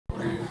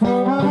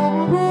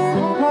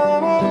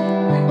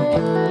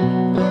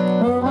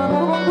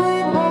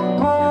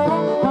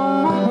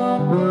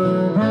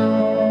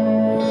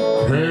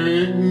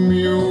Take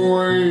me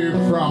away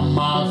from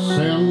my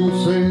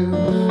senses.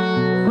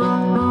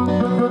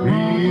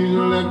 Please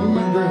let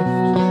me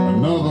drift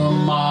another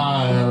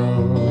mile.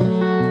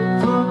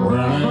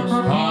 When it's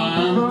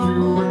time to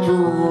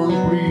return,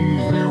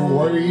 please be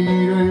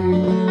waiting.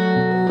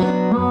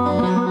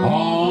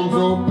 Arms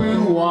open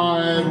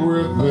wide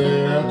with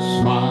that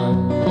smile.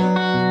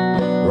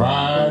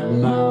 Right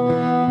now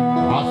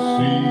I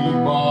see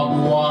barbed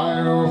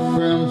wire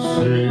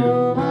fences.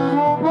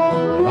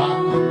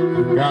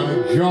 Gotta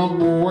jump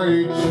way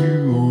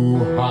too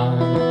high,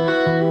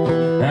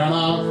 and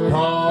I've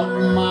caught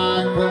my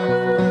cup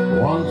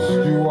once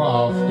too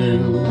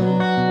often.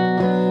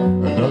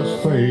 It does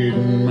fade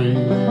in me,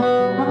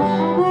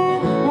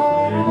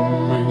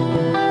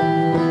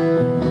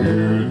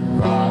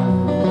 goodbye.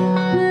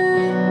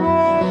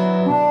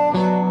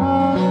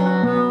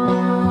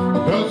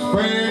 It does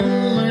fade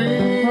in me,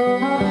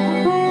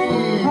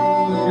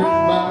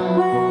 goodbye.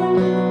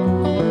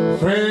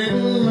 Fade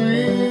in me.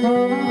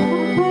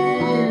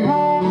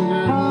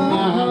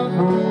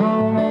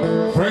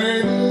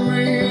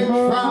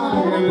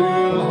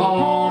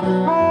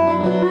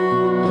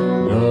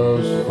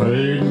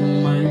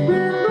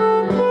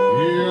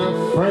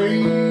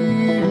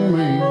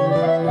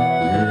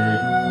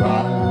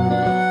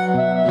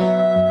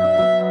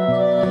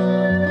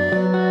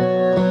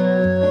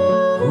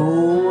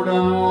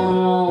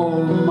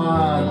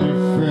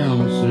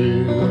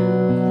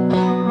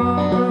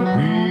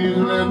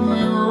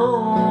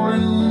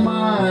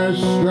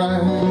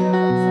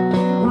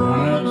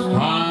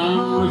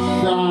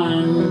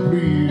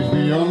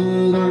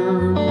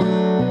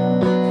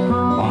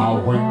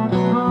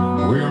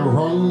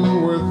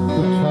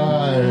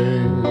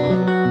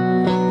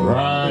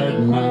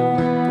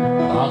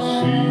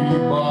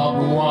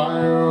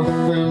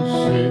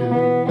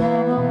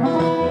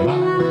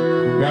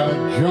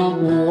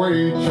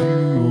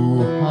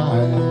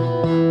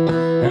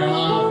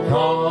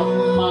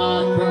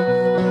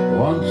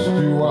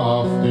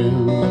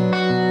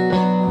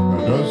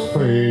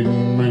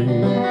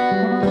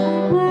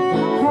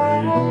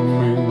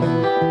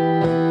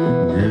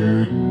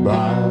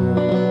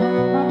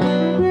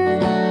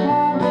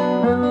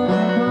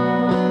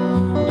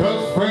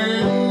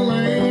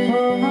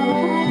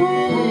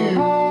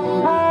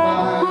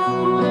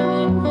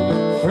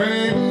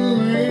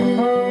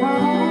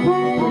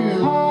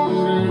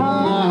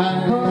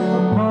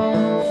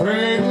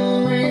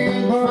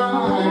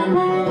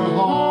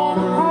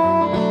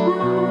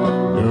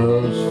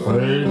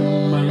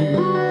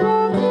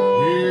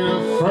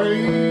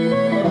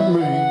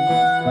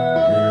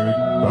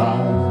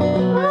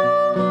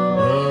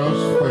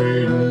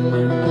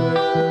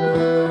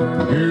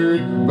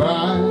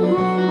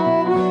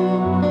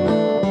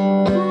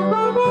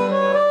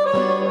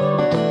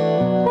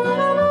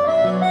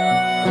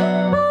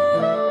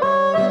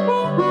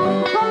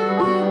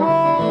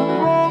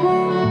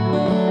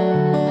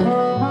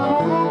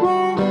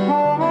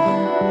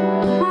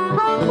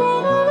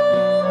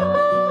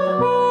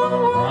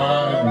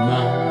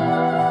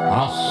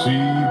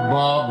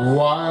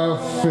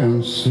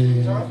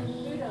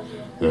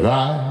 That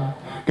I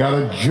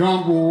gotta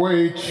jump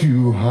way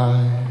too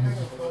high,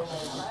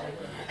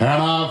 and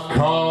I've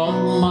caught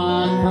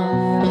my cup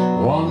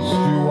once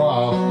too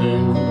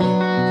often.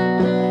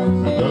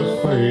 It does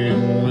fade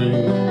in me,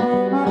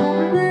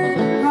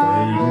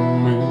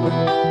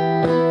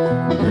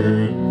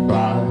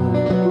 goodbye.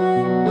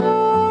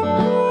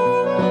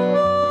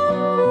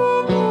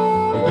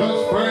 It does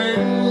fade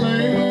in me,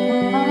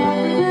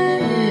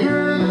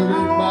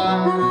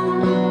 goodbye.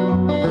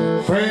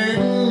 Fade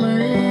in me.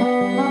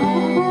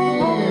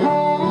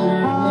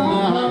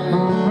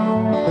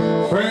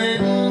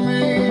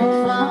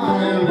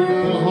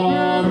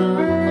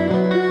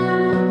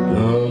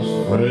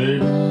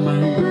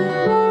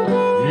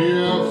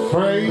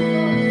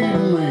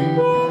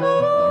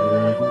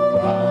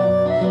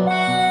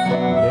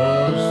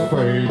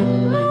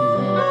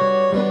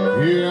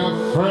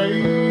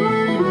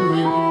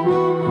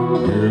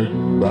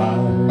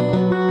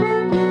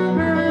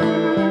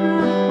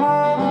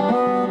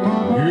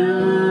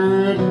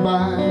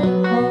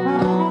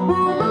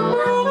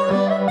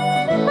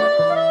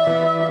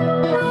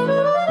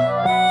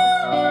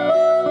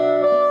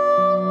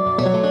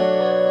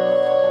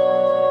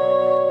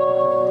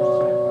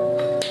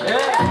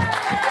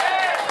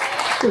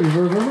 Thank you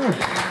very much.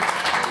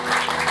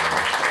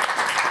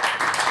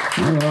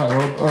 All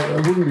right, well,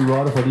 it wouldn't be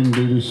right if I didn't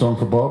do this song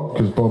for Bob,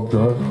 because Bob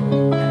drove.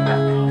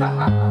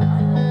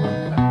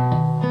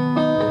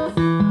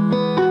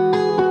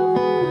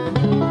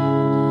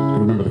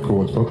 Remember the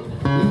chords, Bob.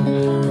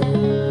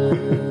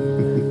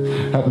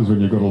 Happens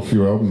when you've got a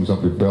few albums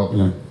up your belt, you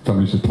know,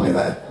 somebody says, play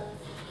that.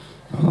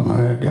 I don't know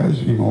how it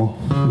goes anymore.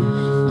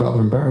 It's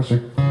rather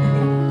embarrassing.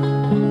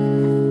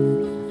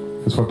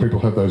 That's why people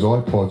have those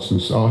iPods and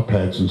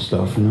iPads and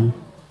stuff, you know,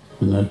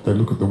 and they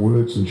look at the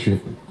words and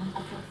shit.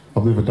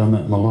 I've never done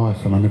that in my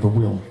life, and I never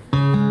will.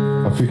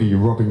 I I figure you're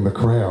robbing the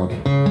crowd.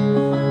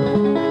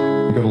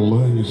 You've got to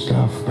learn your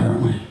stuff,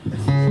 apparently.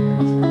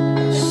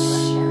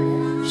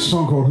 A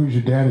song called Who's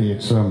Your Daddy?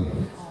 It's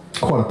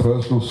quite a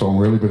personal song,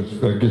 really, but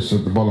I guess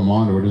at the bottom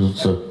line of it is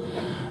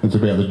it's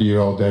about the dear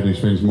old dad who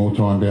spends more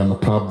time down the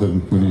pub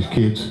than with his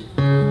kids.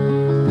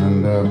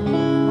 And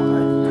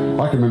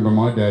I can remember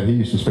my dad, he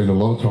used to spend a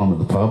lot of time at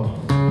the pub.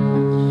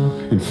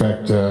 In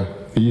fact,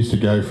 he used to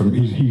go from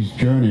his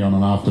journey on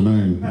an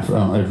afternoon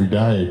every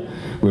day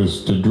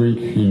was to drink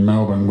in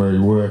Melbourne where he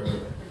worked.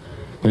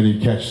 Then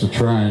he'd catch the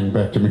train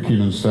back to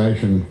McKinnon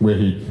Station where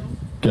he'd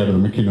go to the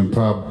McKinnon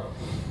pub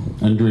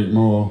and drink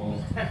more.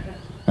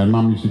 And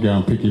Mum used to go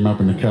and pick him up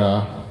in the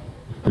car,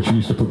 but she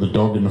used to put the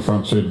dog in the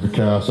front seat of the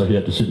car so he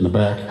had to sit in the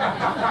back.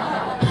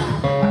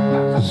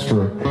 It's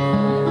true.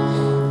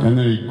 And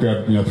then he'd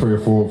grab 3 or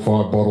 4 or 5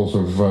 bottles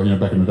of,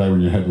 back in the day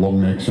when you had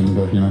long necks and,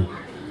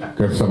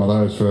 grab some of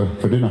those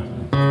for dinner.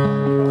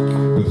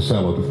 With a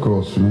salad, of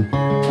course, And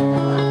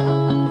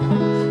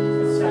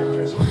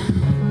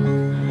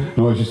I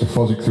always used to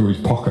fozzick through his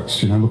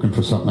pockets, looking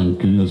for something.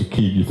 As a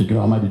kid, you think,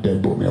 oh, maybe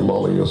Dad bought me a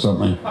lolly or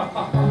something.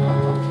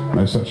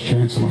 No such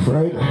chance, I'm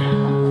afraid.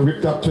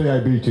 Ripped up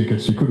TAB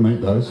tickets, you couldn't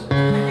eat those.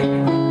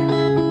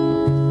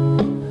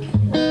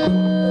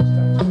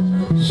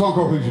 It's a song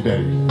called Who's Your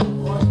Daddy?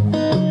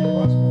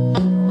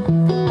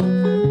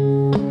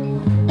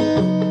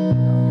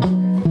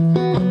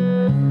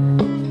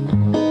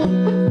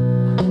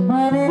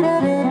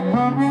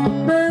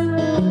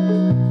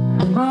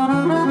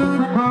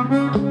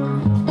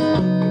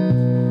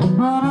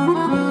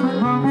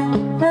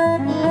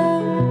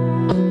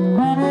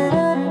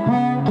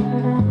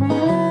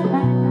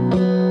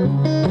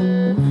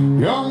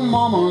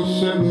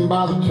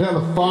 By the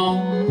telephone,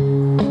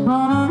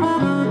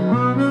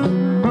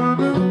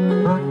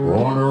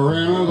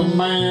 wondering if the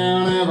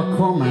man ever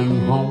coming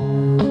home.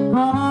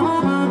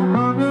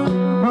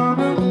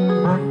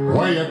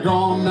 Where you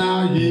going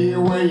now, yeah,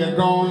 where you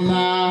going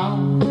now?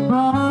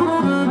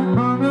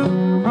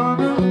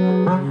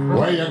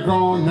 Where you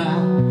going now,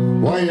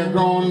 where you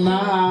going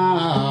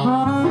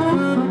now?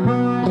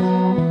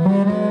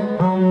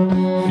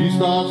 She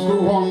starts to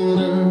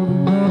wonder,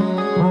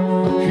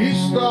 she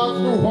starts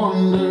to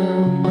wonder.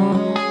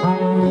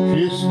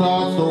 She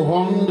starts to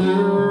wonder,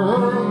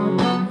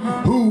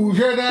 who's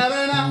your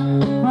daddy now?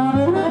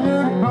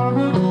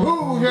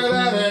 Who's your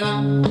daddy now?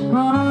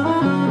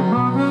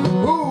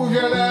 Who's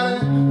your daddy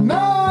now?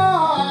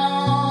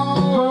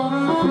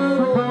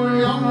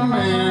 Young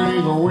man,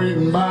 he's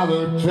waiting by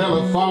the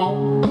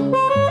telephone,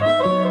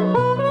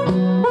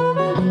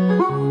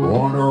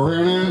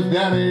 wondering is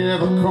daddy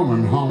ever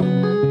coming home?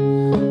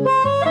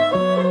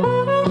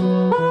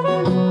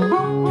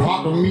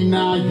 Talk to me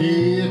now,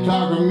 yeah,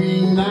 talk to me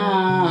now.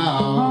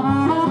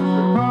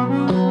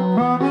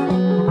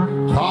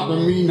 Talk to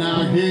me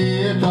now,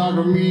 yeah, talk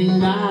to me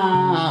now.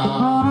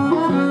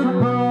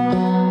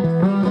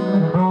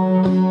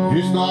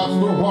 He starts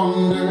to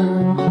wonder,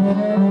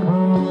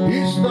 he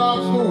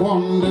starts to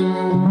wonder,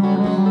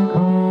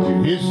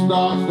 he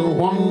starts to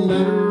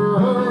wonder,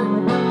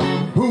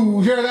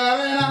 who's your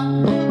daddy now?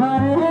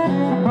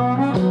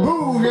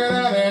 Who's your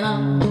daddy now?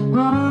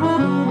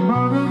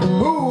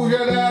 Who's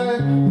your daddy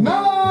now?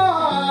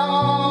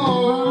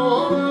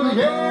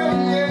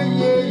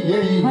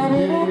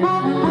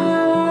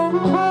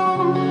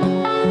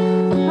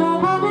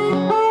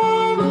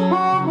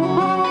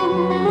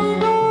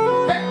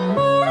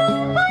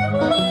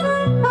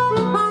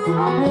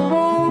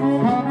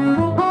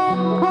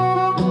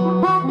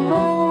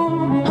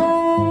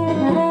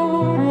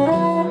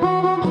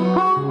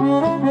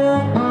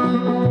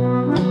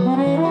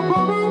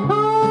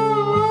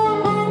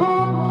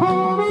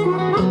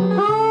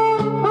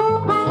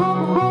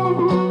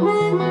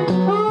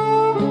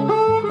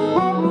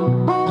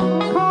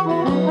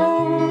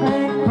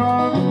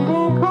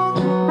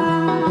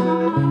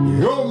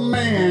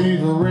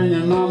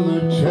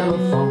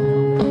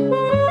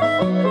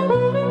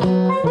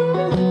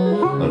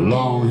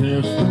 Long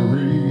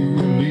history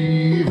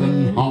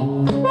leaving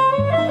home.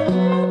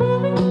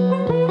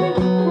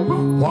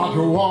 What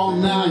you want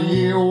now,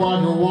 yeah,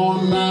 what you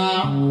want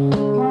now?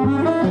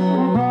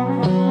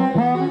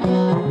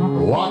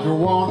 What you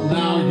want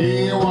now,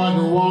 yeah, what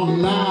you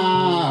want now?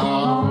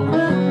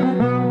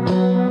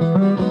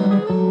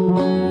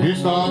 He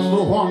starts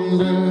to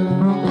wonder,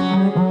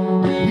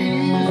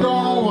 he's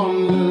gonna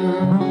wonder.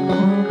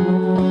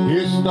 He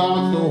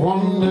starts to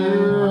wonder,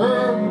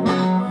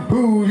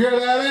 who's your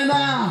daddy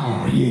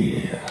now? Yeah.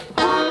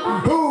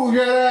 Who's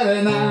your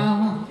daddy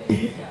now?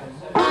 Yeah.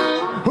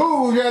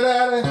 Who's your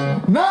daddy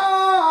now?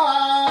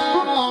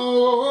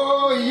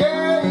 Oh,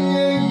 yeah,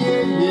 yeah,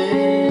 yeah,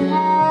 yeah.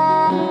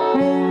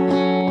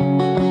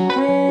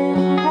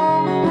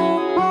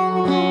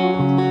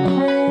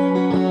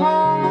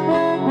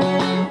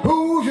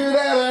 Who's your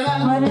daddy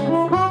now? Who's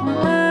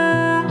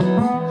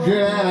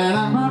your daddy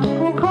now?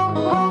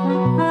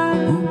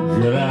 Who's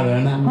your daddy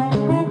now?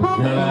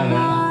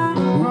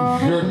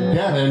 Who's your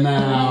daddy now? Who's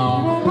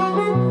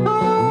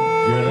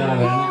your daddy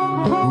now?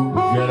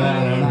 Who's your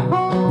daddy now?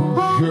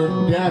 Who's your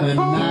daddy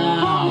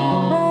now?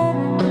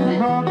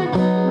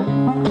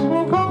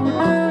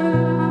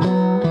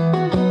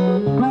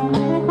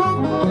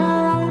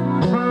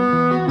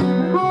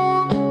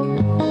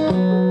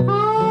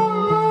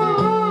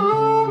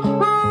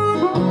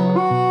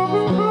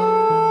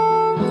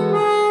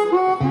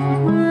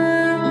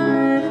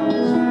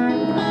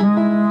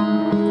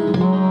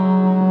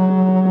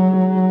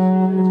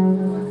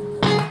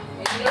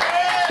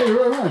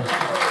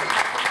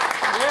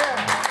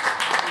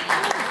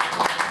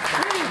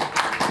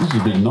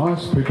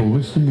 nice, people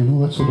listening and all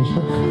that sort of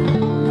stuff.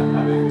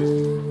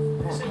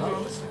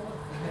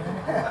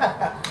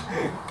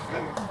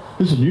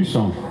 This is a new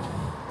song,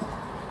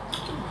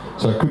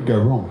 so it could go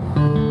wrong.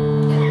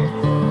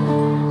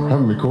 I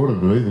haven't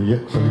recorded it either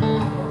yet, so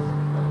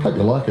hope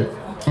you like it.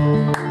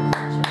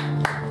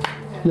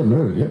 You haven't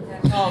heard it yet.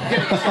 Oh, I'm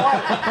getting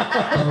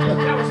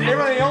excited.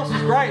 Everything else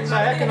is great, so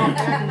how can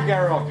I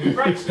go wrong?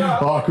 Great stuff.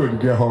 Oh, I couldn't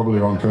go horribly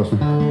wrong, trust me.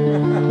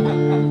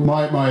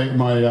 My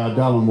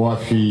darling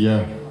wife,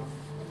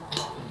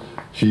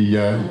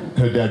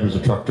 her dad was a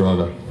truck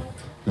driver,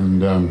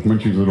 and when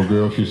she was a little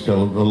girl, she used to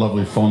tell a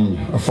lovely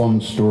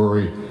fond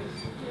story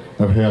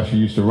of how she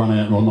used to run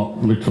out, well,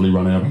 not literally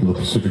run out on the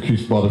Pacific, she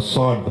used to by the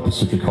side of the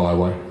Pacific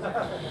Highway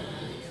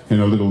in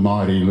a little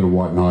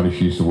white nightie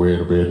she used to wear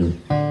to bed,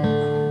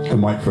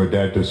 and wait for her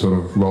dad to sort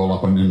of roll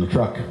up in the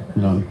truck,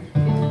 you know,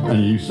 and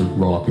he used to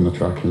roll up in the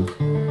truck. You know.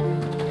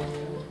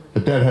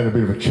 But Dad had a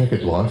bit of a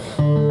checkered life.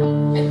 He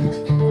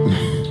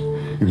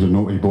was a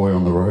naughty boy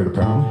on the road,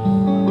 apparently.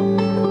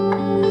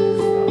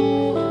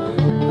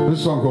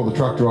 This song called The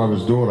Truck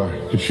Driver's Daughter,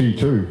 because she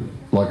too,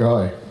 like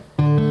I,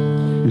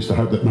 used to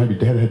hope that maybe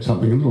Dad had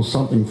something, a little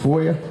something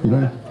for you, you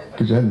know,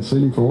 because you hadn't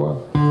seen him for a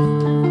while.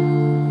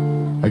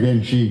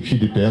 Again, she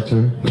dipped out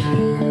too.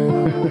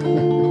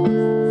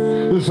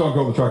 This song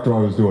called The Truck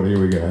Driver's Daughter, here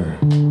we go.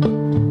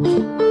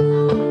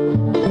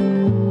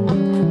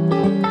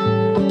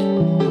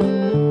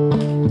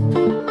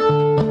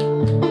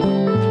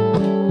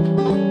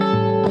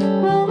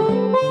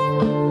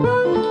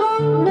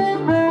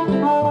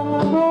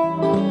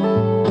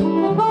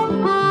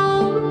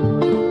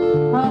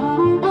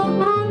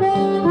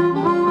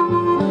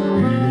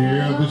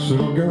 Yeah, this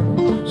little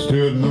girl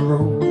stood in the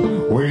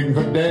road, waiting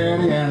for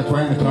Daddy and a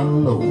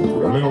 20-ton load.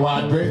 A little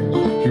white dress,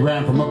 she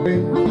ran from a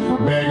bed,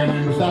 begging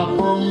him to stop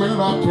for a minute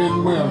or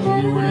 10. Well, she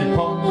knew when it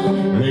pops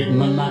late in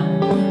the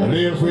night, a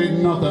little sweet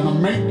nothing to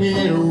make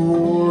it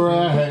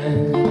alright.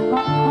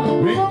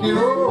 Make it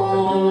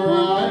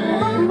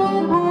alright.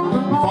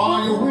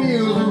 Follow your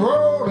wheels and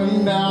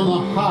rolling down the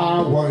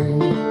highway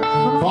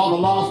for the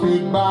lost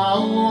goodbye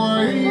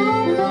way.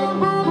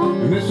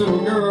 And this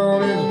little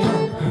girl is a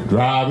truck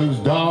driver's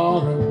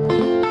daughter.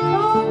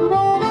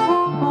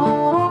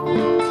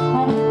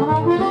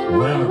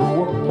 Well, I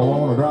go up, I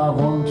wanna drive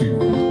one too.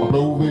 I'll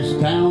blow this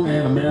town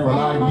in a mirror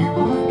like you.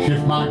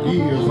 Shift my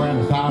gears when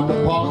it's time to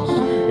pass.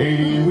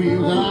 18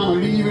 wheels and I'm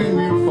leaving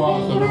real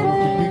fast. I know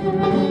what you do.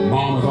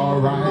 Mama's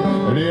alright.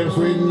 A little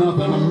sweet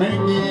nothing to make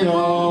it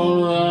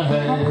alright.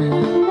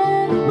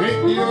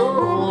 Make it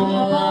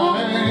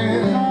alright.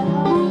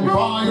 If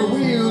all your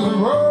wheels are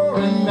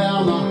rolling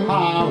down the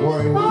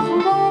highway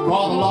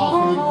for the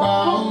lost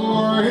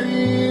goodbye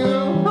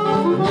hill.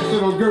 This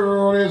little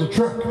girl is a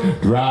truck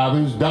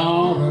driver's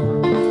daughter.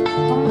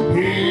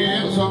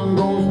 Yeah, the sun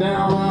goes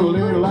down on a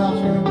little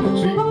outskirt,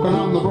 sleeping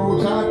on the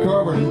roadside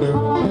covered in dirt,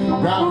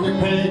 driving a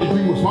peg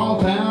into a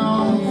small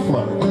town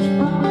flirt.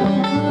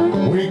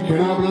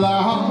 Waking up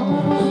loud,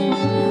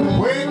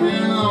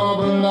 waking up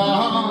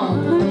loud,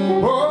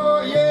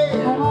 oh yeah.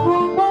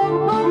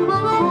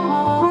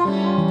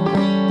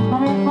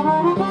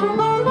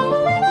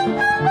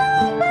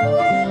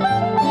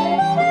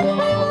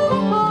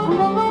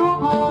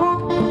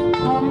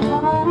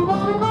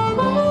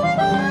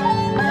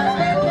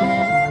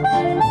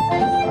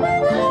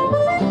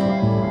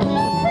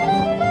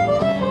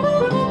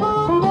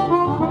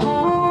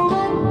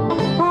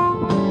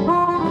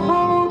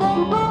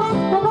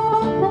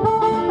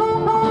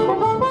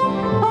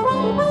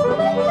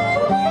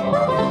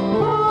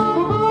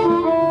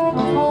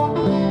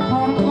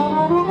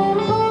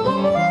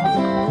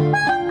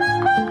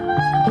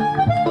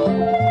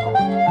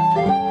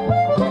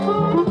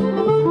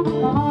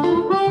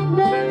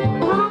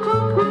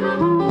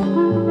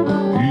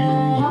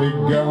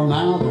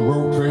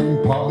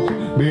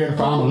 Better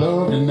find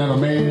love and never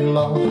made it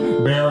lost.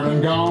 Buried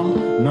and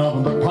gone,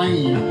 nothing but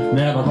pain.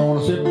 Never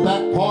gonna sip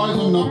that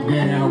poison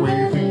again.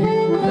 Away for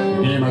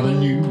you, give me the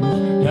news.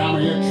 Tell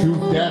me the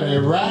truth, Daddy,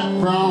 right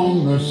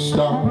from the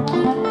start.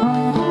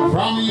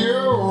 From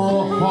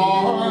your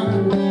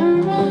heart,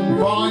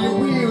 before your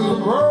wheels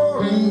are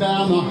rolling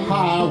down the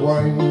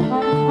highway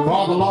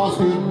for the lost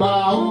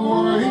goodbye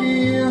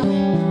way.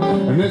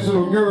 And this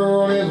little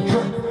girl is a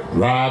truck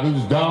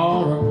driver's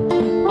daughter.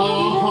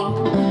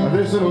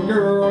 This little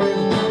girl is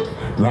a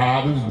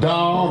driver's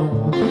daughter.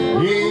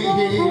 Yeah,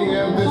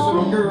 yeah, this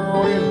little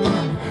girl is a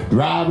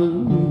driver's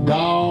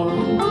daughter.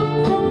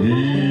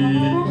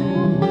 Yeah.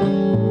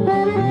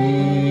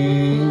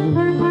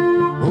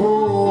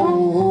 Oh,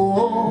 oh,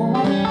 oh.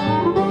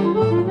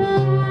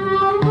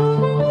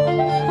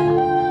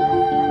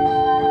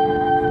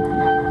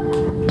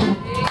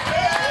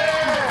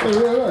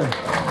 Yeah.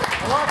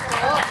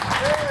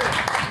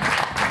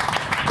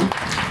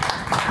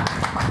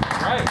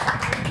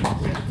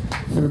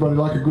 Everybody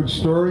like a good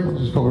story?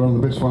 This is probably one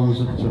of the best ones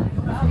that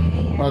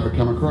I've ever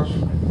come across.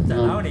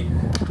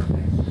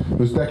 It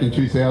was back in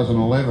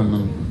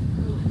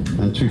 2011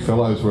 and two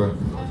fellows were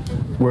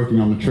working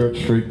on the Church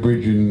Street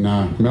Bridge in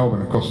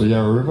Melbourne across the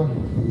Yarra River.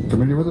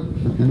 Familiar with it?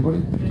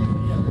 Anybody?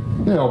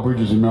 the old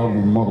bridges in Melbourne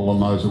were modelled on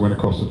those that went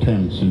across the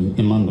Thames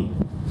in London.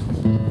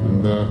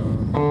 And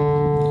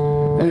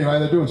anyway,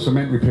 they're doing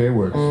cement repair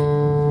works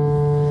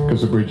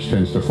because the bridge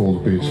tends to fall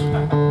to bits.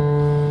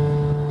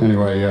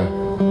 Anyway,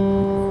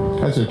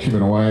 as they're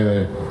chipping away,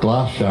 the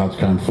glass shards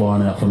came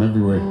flying out from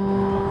everywhere.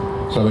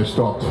 So they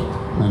stopped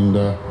and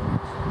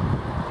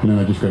then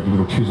they just grabbed a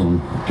little chisel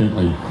and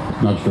gently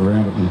nudged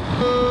around it. And,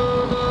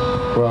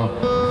 well,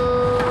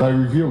 they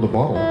revealed a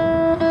bottle,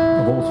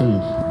 of all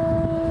things.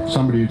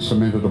 Somebody had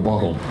cemented a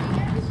bottle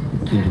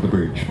into the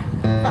bridge.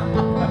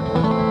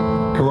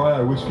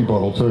 Corio whiskey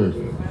bottle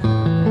too.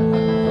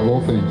 Of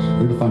all things,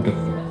 who'd have thunk it?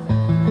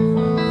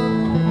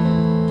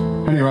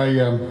 Anyway,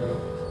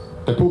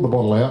 they pulled the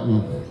bottle out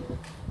and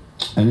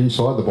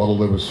inside the bottle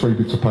there was 3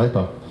 bits of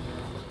paper.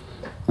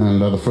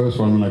 And the first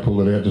one, when they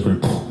pulled it out, just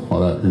went like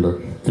that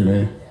into thin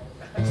air.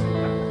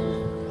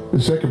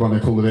 The second one they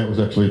pulled it out was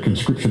actually a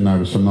conscription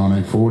notice from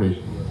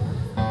 1940.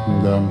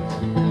 And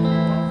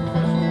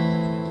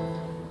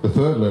the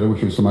third letter,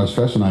 which was the most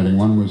fascinating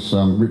one, was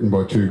written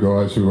by 2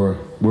 guys who were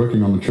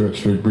working on the Church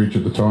Street Bridge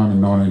at the time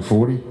in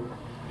 1940,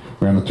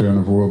 around the turn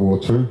of World War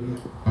II.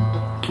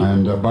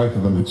 And both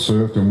of them had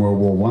served in World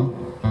War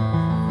I.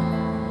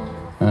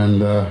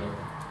 And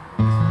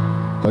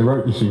they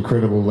wrote this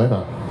incredible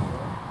letter.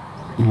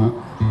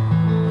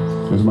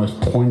 It was the most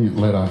poignant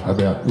letter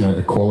about, you know,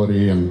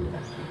 equality and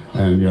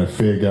you know,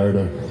 fair go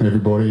to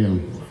everybody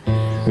and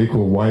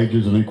equal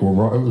wages and equal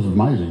rights. It was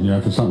amazing, you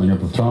know, for something at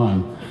the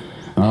time.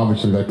 And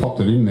obviously they popped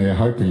it in there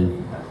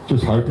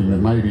just hoping that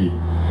maybe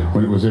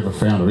when it was ever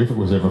found, or if it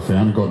was ever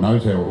found, and God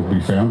knows how it would be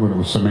found when it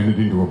was cemented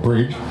into a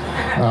bridge. You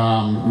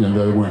know,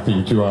 they weren't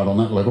thinking too hard on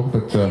that level,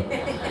 but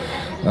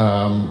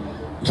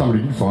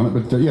somebody did find it.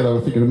 But yeah, they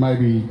were thinking that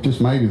maybe, just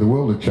maybe, the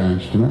world had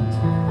changed, you know.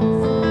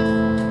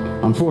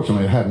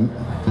 Unfortunately, it hadn't.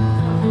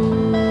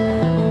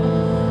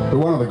 But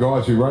one of the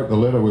guys who wrote the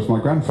letter was my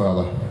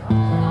grandfather.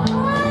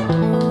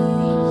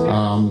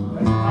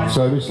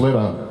 So this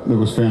letter that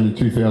was found in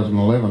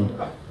 2011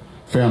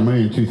 found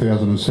me in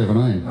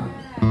 2017.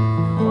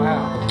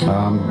 Wow.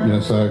 You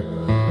know, so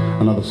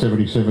another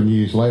 77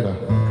 years later.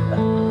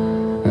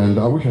 And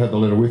I wish I had the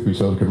letter with me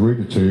so I could read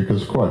it to you,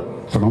 because it's quite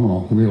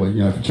phenomenal, really,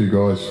 you know, for 2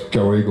 guys,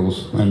 Joe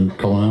Eagles and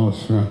Colin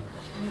Ellis. You know.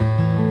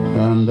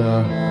 And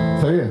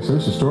so yeah, so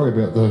this is a story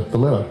about the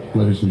letter,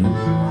 ladies and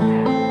gentlemen.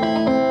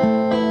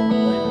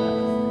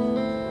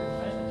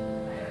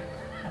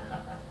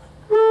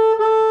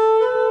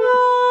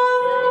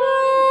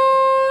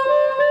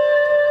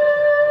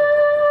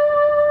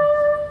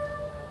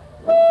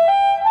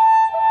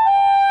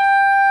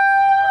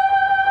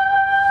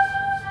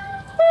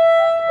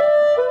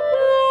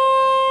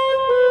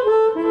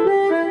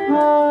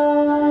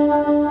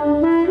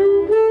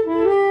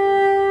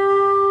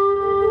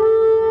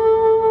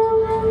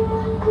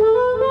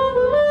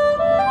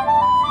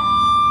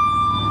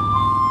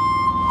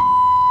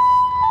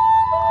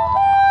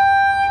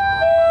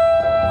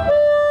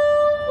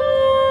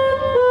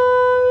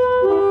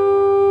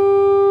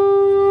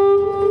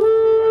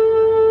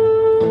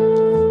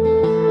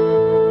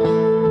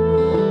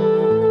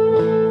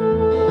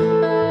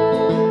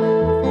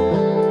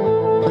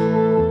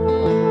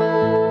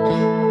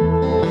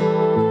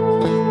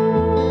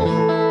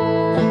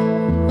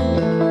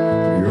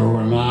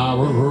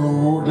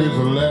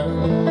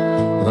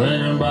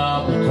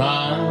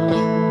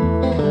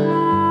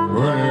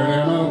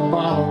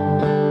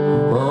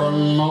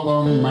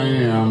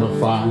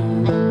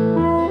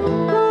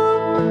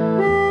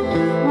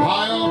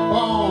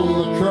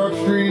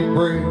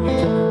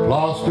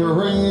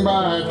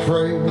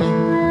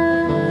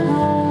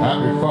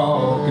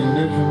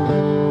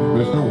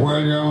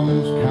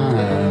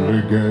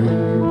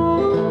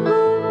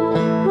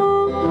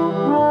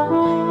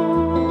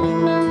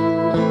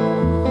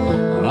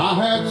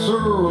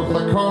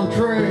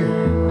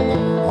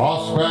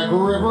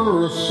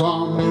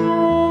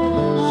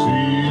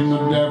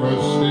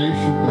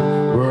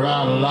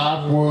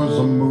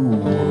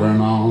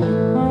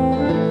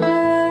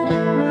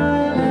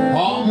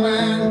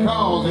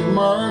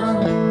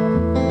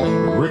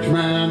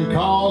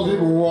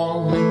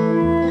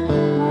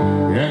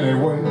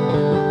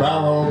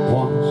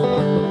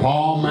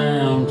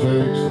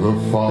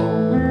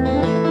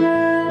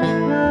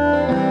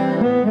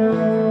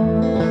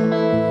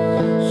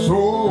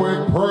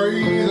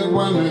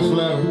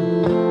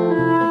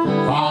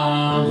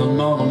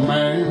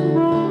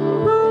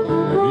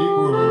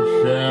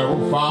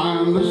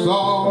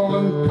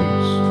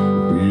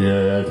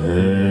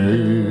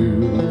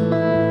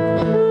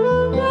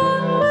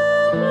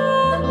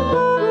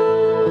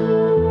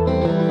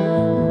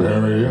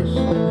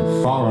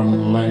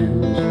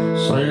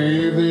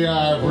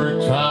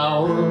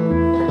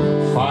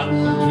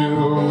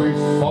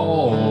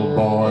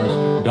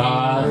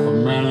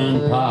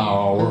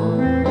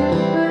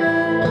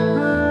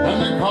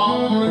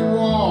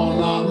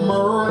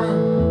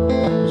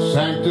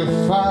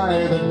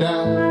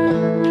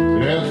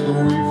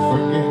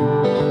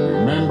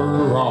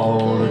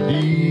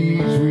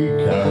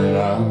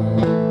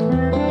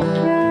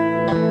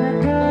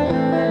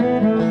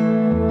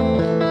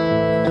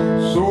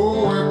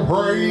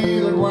 pray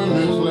that when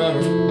this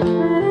letter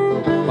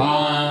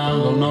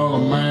finds another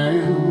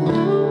man,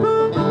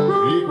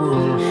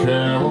 equal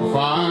share will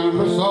find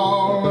us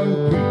all and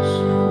peace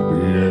will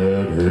be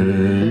at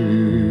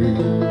hand.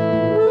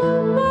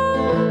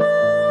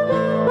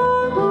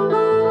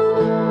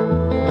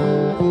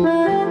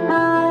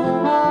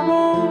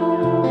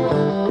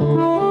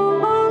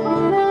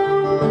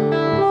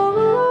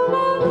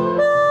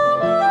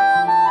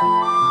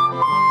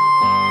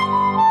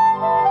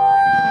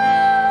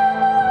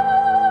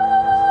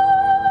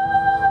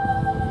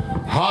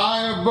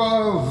 High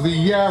above the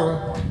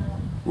Yarra,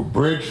 we'll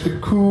bridge the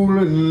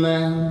cooling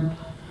land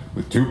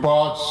with 2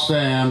 parts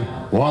sand,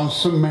 1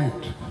 cement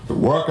to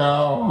work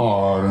our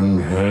heart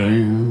and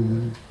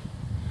hand.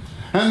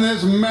 And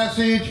this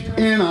message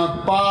in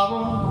a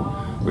bottle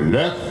we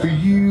left for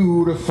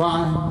you to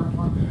find.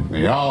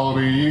 May all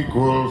be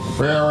equal,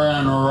 fair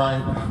and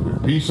right,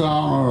 with peace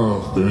on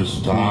earth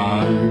this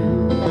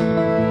time.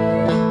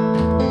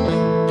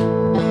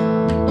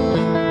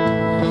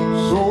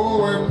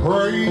 So we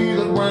pray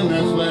that when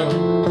this letter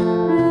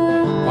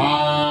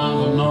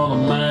finds another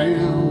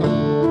man,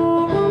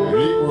 an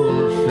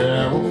equal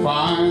share will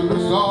find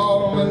us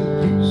all in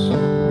peace.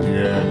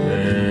 Yeah,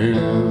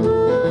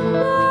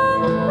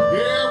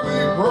 yeah, we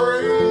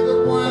pray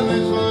that when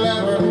this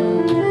letter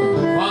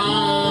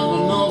finds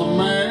another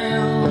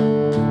man,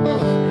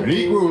 an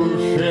equal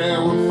share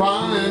will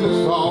find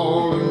us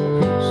all in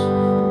peace.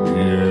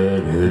 Yeah,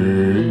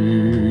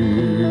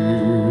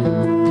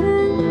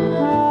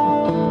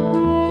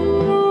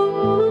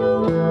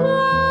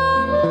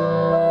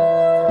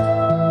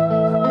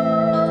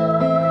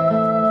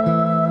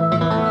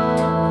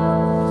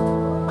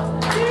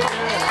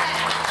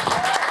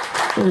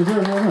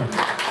 Very much.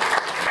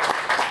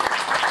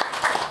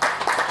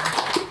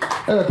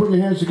 Put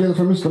your hands together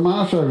for Mr.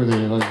 Marsh over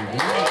there, ladies and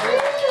gentlemen.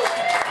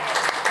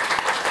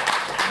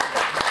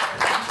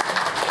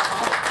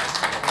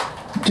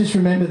 Just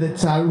remember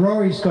that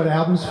Rory's got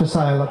albums for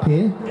sale up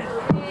here.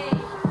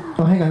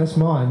 Oh, hang on, that's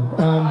mine.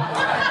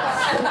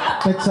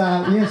 But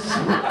yes,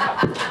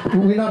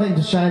 we're not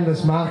into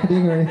shameless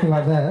marketing or anything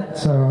like that.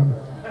 So,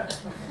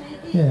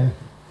 yeah.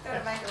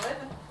 Gotta make a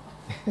living.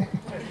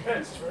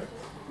 That's true.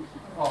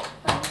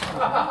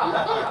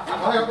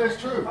 Hang on, that's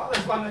true.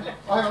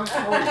 Hang on, it's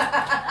Rory.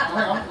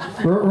 Hang on.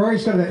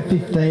 Rory's got about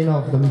 15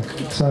 of them.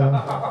 So,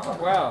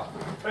 Wow.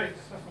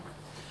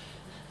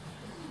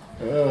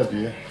 Oh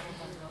dear.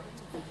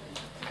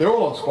 They're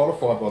all on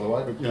Spotify, by the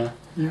way, but you know,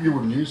 you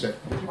wouldn't use that.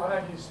 I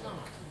don't use them.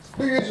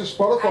 Who uses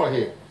Spotify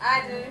here?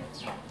 I do.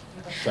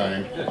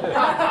 Shame.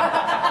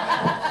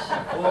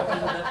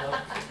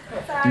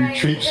 Sorry. You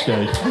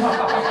cheapskate.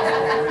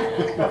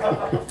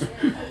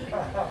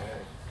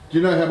 Do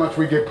you know how much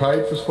we get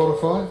paid for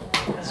Spotify?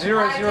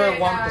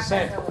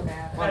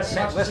 0.01%. 1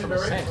 cent, less than a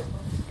cent.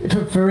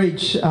 for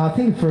each, I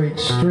think for each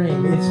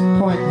stream, it's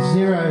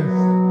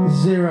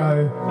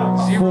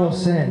 0.004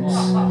 cents.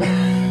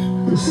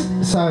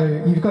 So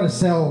you've got to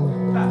sell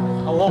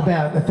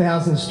about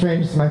 1,000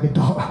 streams to make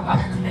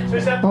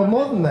 $1. Well,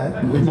 more than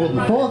that. More than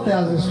that.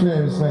 4,000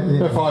 streams.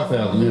 Yeah,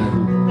 5,000, yeah.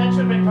 That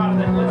should be part of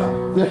that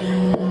liver.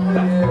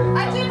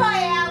 I do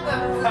buy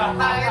albums, though,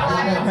 like, it's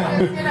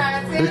just, you know,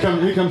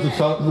 Here comes the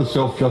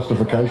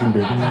self-justification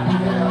bit.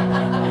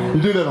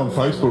 You do that on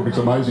Facebook, it's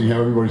amazing how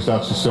everybody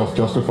starts to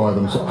self-justify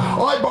themselves.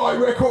 I buy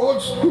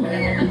records! No,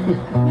 right, if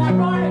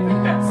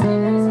you've got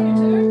CDs here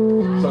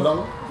too. So,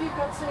 If you've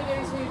got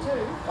CDs here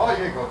too. oh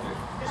yeah, got you.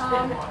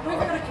 We've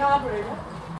got a card reader.